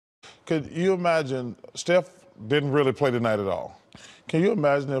could you imagine, Steph didn't really play tonight at all. Can you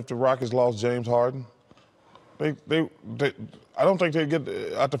imagine if the Rockets lost James Harden? I don't think they'd get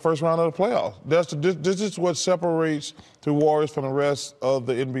out the first round of the playoffs. This is what separates the Warriors from the rest of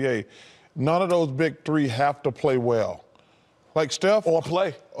the NBA. None of those big three have to play well. Like Steph. Or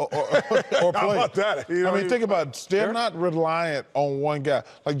play. Or play. How about that? I mean, think about it. They're not reliant on one guy.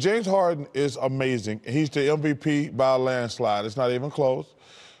 Like James Harden is amazing. He's the MVP by a landslide. It's not even close.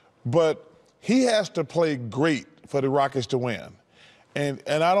 But he has to play great for the Rockets to win. And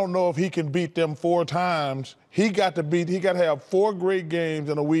I don't know if he can beat them 4 times. He got to have 4 great games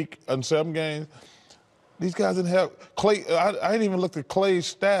in a week and 7 games. These guys didn't have Clay. I didn't even look at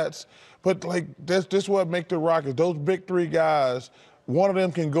Clay's stats, but like this what make the Rockets. Those big 3 guys, one of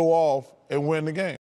them can go off and win the game.